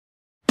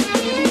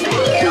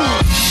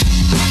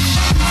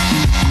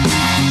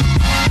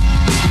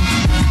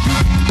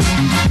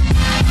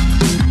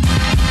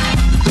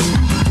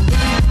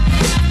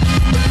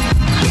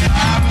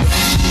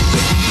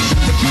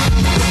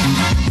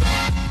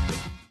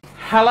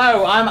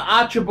Hello, I'm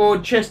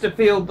Archibald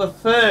Chesterfield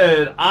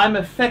III. I'm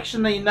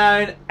affectionately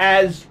known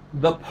as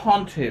the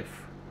Pontiff.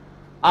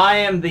 I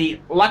am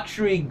the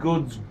luxury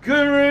goods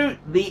guru,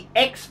 the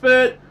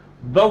expert,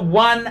 the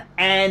one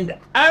and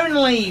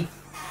only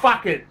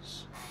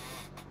fuckers.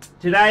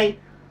 Today,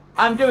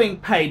 I'm doing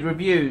paid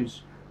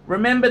reviews.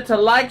 Remember to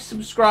like,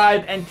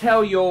 subscribe, and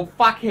tell your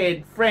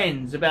fuckhead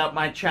friends about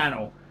my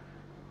channel.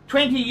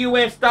 $20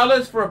 US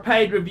for a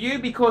paid review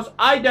because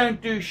I don't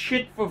do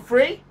shit for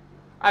free.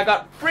 I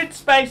got Fritz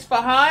Space for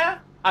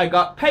hire. I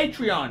got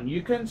Patreon.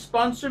 You can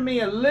sponsor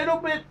me a little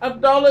bit of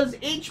dollars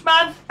each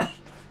month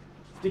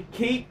to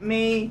keep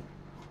me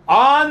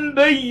on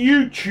the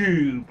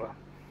YouTube.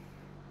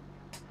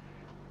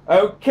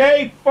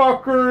 Okay,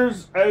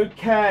 fuckers.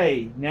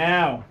 Okay,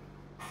 now,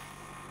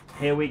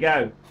 here we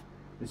go.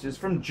 This is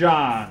from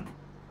John.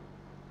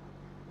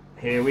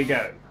 Here we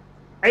go.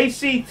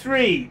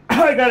 AC3,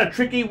 I got a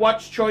tricky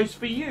watch choice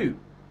for you.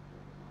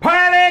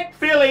 Patek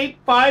Philippe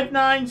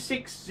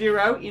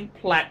 5960 in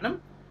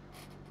platinum.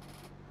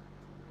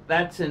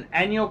 That's an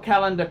annual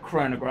calendar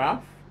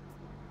chronograph.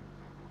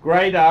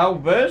 Grey dial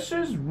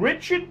versus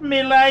Richard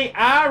Mille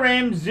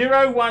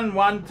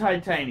RM011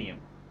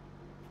 titanium.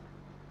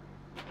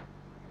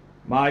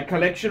 My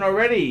collection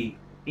already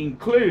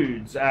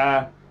includes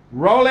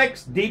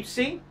Rolex Deep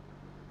Sea,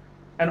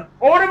 an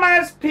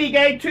Audemars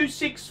Piguet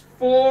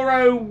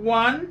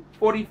 26401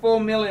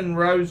 44mm in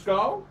rose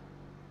gold.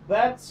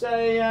 That's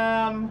a,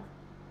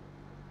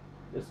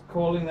 just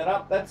calling that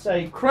up, that's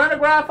a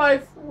chronograph,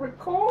 I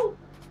recall.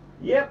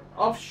 Yep,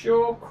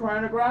 offshore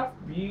chronograph.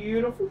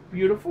 Beautiful,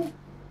 beautiful.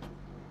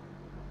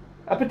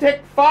 A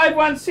Patek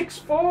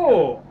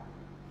 5164.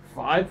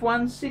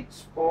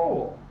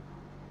 5164.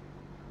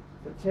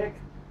 Patek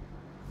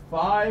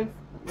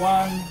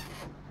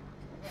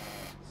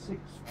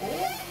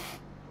 5164.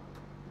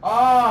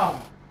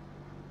 Ah!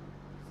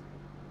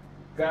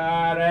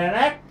 Got an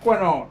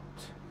Aquanaut.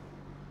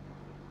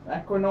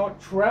 Aquanaut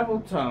travel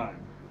time.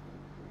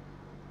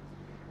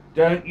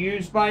 Don't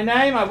use my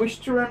name. I wish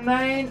to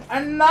remain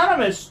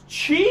anonymous.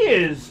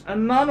 Cheers,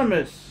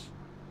 anonymous.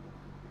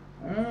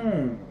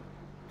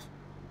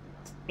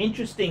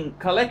 Interesting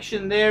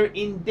collection there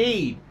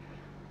indeed.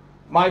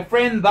 My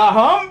friend, the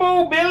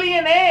humble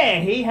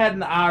billionaire, he had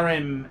an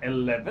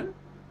RM11,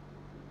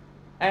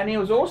 and he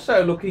was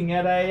also looking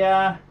at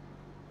a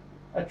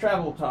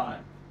travel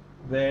time.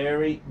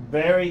 Very,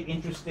 very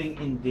interesting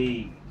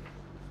indeed.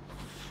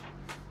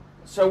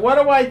 So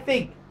what do I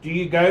think? Do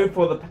you go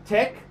for the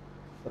Patek,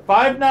 the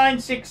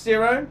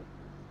 5960,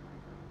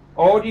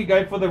 or do you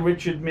go for the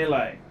Richard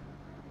Mille?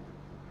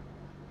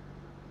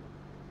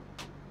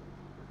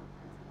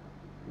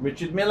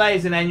 Richard Mille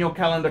is an annual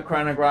calendar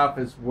chronograph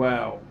as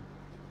well.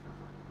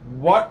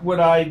 What would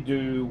I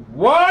do?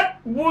 What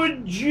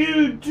would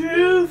you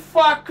do,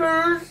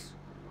 fuckers?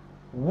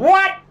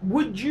 What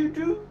would you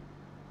do?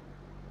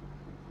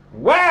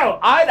 Well,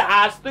 I'd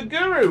ask the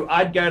guru.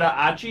 I'd go to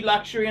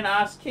ArchieLuxury and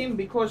ask him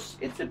because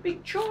it's a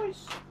big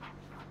choice.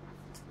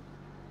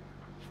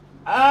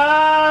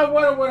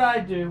 What would I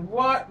do?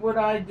 What would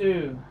I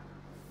do?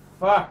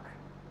 Fuck.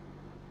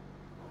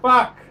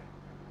 Fuck.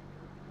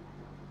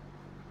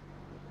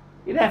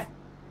 You'd have...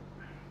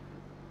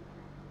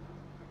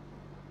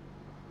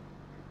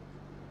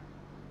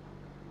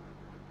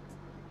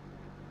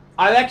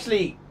 I've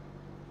actually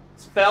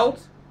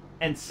felt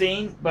and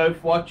seen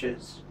both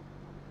watches.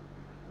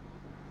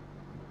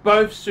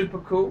 Both super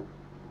cool.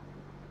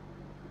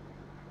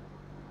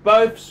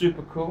 Both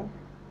super cool.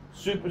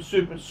 Super,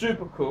 super,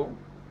 super cool.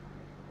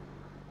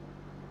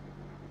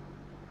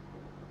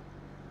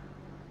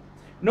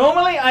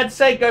 Normally, I'd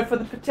say go for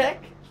the Patek.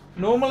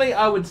 Normally,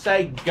 I would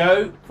say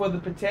go for the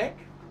Patek.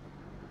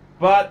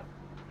 But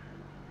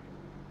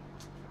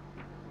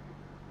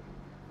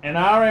an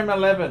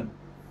RM11,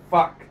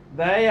 fuck.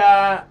 They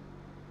are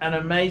an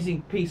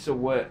amazing piece of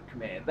work,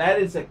 man.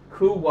 That is a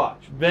cool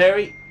watch.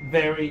 Very,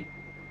 very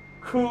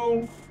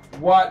cool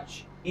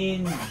watch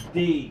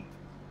indeed.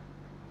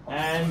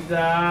 And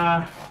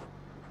I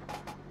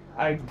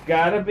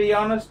gotta be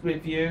honest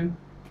with you,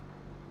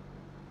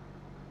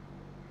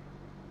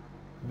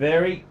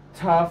 very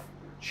tough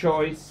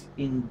choice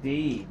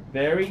indeed.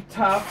 Very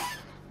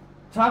tough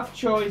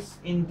choice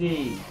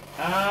indeed.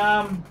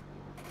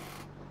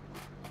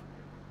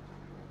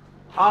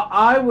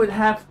 I would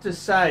have to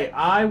say,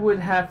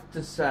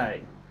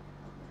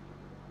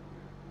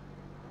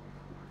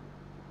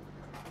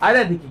 I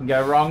don't think you can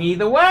go wrong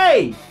either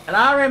way. An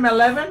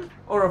RM11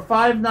 or a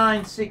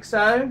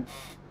 5960.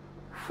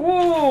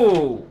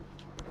 Whew.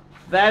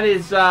 That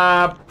is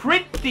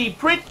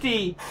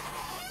pretty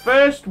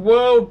first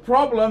world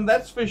problem,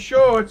 that's for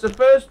sure. It's a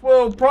first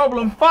world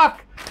problem.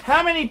 Fuck.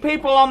 How many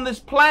people on this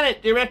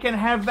planet do you reckon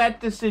have that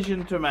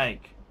decision to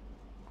make?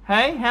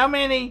 Hey, how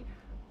many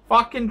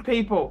fucking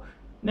people?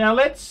 Now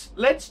let's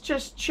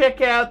just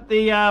check out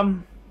the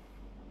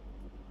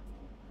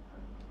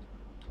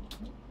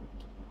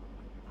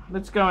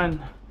let's go and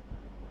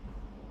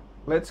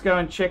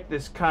check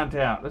this cunt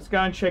out. Let's go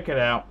and check it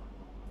out.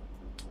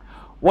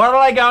 What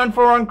are they going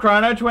for on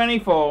Chrono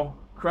 24?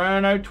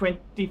 Chrono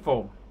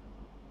 24.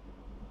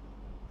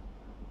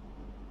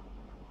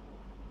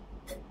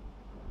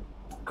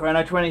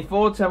 Chrono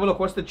 24, let's have a look.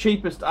 What's the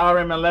cheapest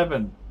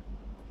RM11?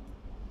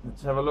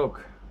 Let's have a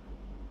look.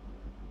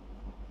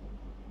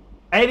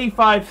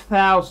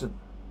 85,000.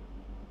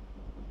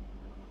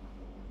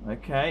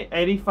 Okay,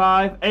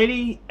 85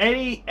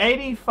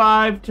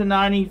 to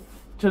 90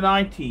 to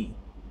 90.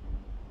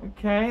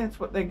 Okay,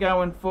 that's what they're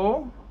going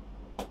for.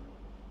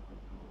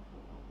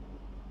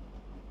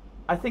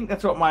 I think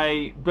that's what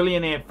my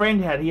billionaire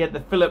friend had. He had the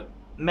Philippe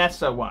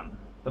Massa one,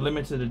 the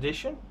limited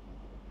edition.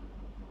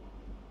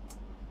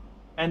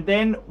 And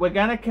then we're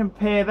going to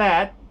compare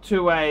that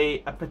to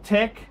a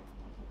Patek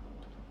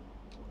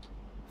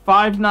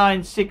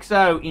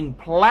 5960 in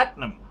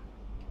platinum.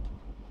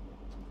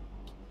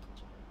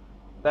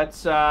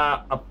 That's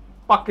a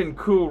fucking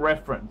cool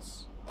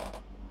reference.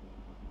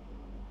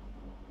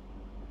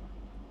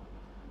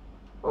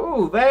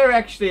 Oh, they're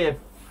actually, if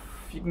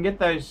you can get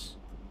those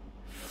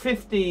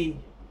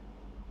 50.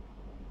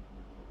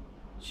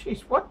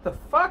 Jeez, what the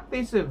fuck?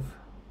 These have.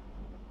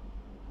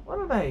 What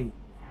are they?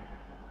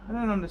 I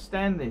don't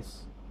understand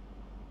this.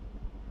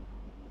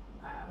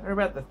 They're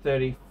about the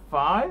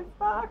 35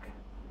 mark.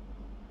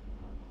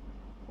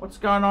 What's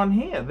going on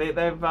here?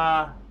 They've.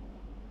 Oh,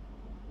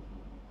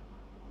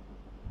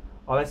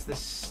 that's the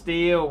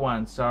steel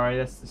one. Sorry,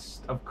 that's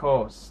the. Of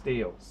course,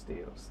 steel.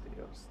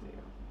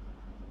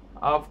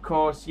 Of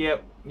course,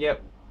 yep.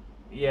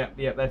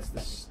 That's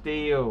the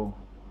steel.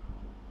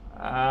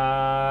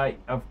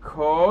 Of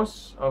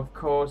course,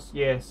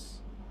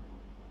 yes.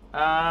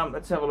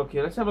 Let's have a look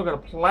here. Let's have a look at a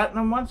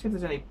platinum one. See if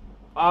there's any.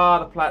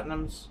 The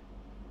platinums.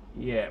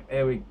 Yeah,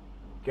 there we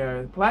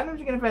go. The platinums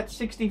are going to be about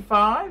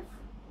 65.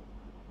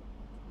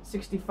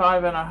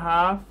 65 and a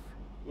half.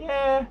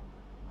 Yeah.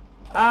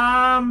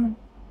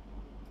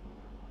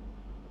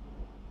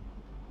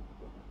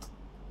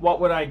 What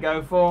would I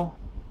go for?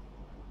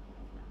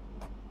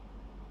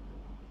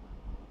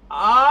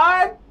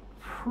 I'd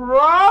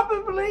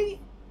probably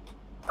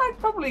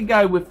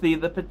go with the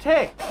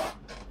Patek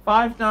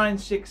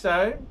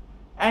 5960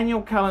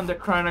 annual calendar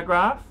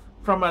chronograph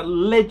from a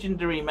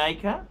legendary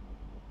maker.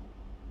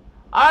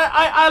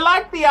 I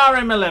like the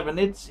RM11.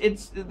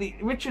 It's the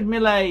Richard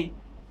Mille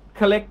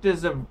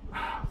collectors of.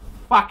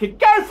 Fuck it.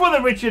 Go for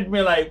the Richard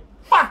Mille.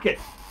 Fuck it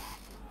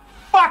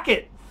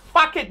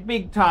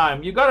big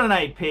time. You got an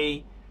AP,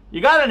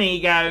 you got an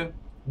ego.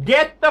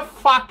 Get the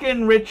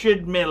fucking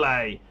Richard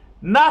Mille.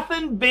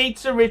 Nothing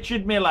beats a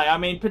Richard Mille. I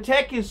mean,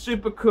 Patek is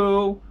super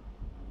cool,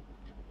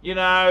 you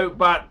know,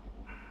 but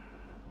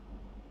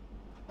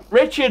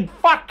Richard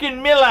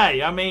fucking Mille,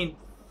 I mean,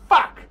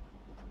 fuck.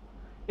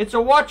 It's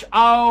a watch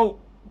I'll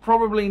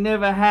probably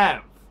never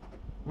have.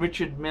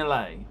 Richard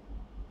Mille.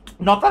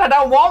 Not that I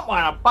don't want one.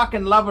 I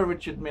fucking love a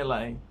Richard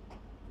Mille.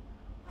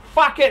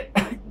 Fuck it.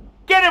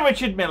 Get a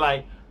Richard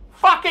Mille.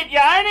 Fuck it. You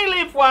only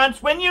live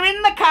once. When you're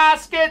in the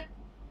casket,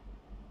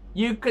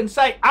 you can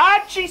say,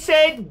 Archie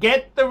said,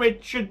 get the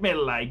Richard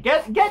Mille.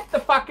 Get the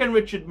fucking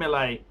Richard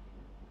Mille.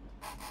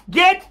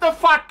 Get the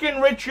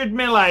fucking Richard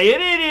Mille.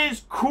 It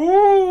is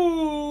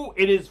cool.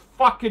 It is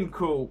fucking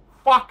cool.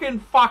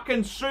 Fucking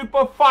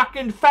super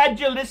fucking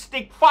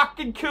fabulistic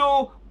fucking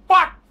cool.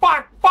 Fuck.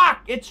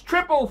 It's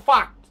triple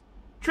fucked.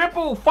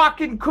 Triple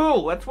fucking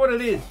cool. That's what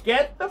it is.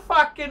 Get the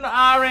fucking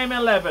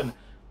RM11.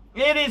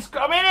 It is,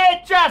 I mean,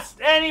 it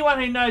just, anyone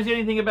who knows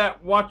anything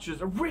about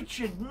watches,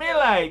 Richard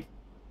Mille.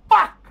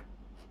 Fuck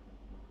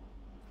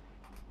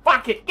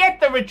it, get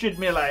the Richard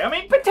Mille. I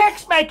mean,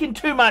 Patek's making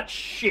too much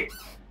shit.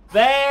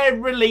 They've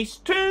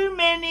released too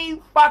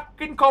many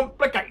fucking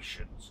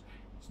complications.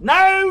 It's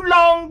no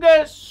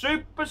longer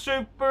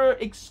super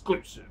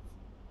exclusive.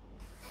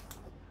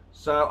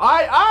 So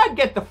I'd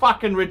get the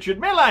fucking Richard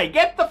Mille.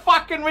 Get the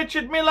fucking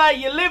Richard Mille.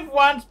 You live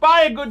once,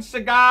 buy a good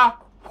cigar,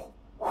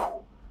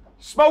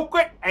 smoke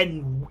it,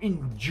 and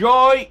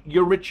enjoy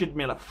your Richard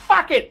Mille.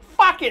 Fuck it.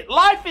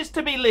 Life is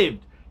to be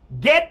lived.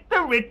 Get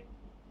the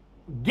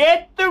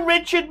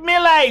Richard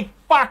Mille,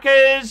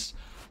 fuckers.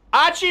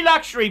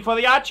 ArchieLuxury for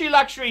the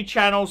ArchieLuxury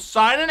channel,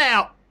 signing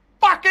out,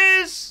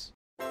 fuckers.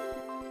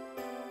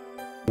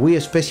 We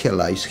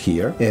specialize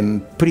here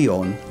in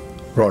pre-owned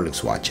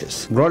Rolex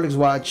watches. Rolex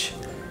watch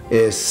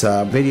is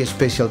a very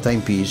special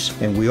timepiece,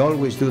 and we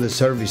always do the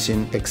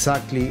servicing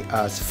exactly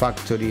as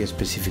factory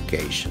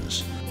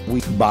specifications.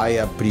 We buy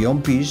a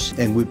pre-owned piece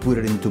and we put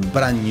it into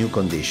brand new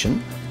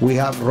condition. We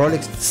have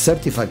Rolex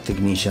certified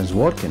technicians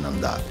working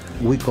on that.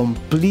 We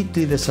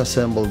completely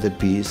disassemble the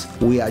piece,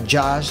 we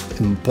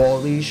adjust and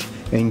polish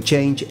and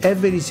change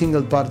every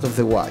single part of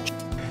the watch.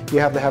 You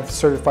have to have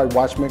certified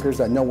watchmakers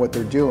that know what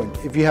they're doing.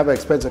 If you have an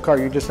expensive car,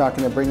 you're just not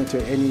going to bring it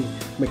to any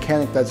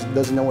mechanic that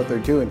doesn't know what they're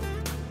doing.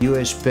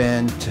 You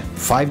spend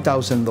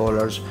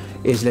 $5,000,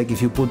 it's like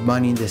if you put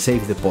money in the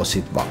safe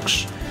deposit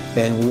box.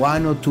 And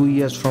 1 or 2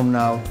 years from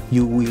now,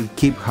 you will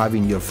keep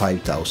having your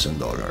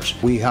 $5,000.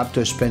 We have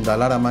to spend a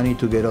lot of money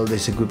to get all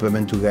this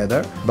equipment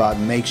together, but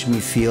makes me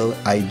feel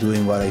I'm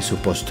doing what I'm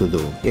supposed to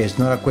do. It's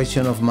not a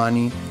question of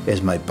money,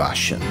 it's my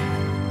passion.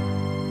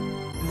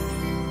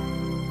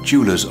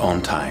 Jewelers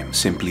on time,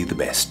 simply the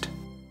best.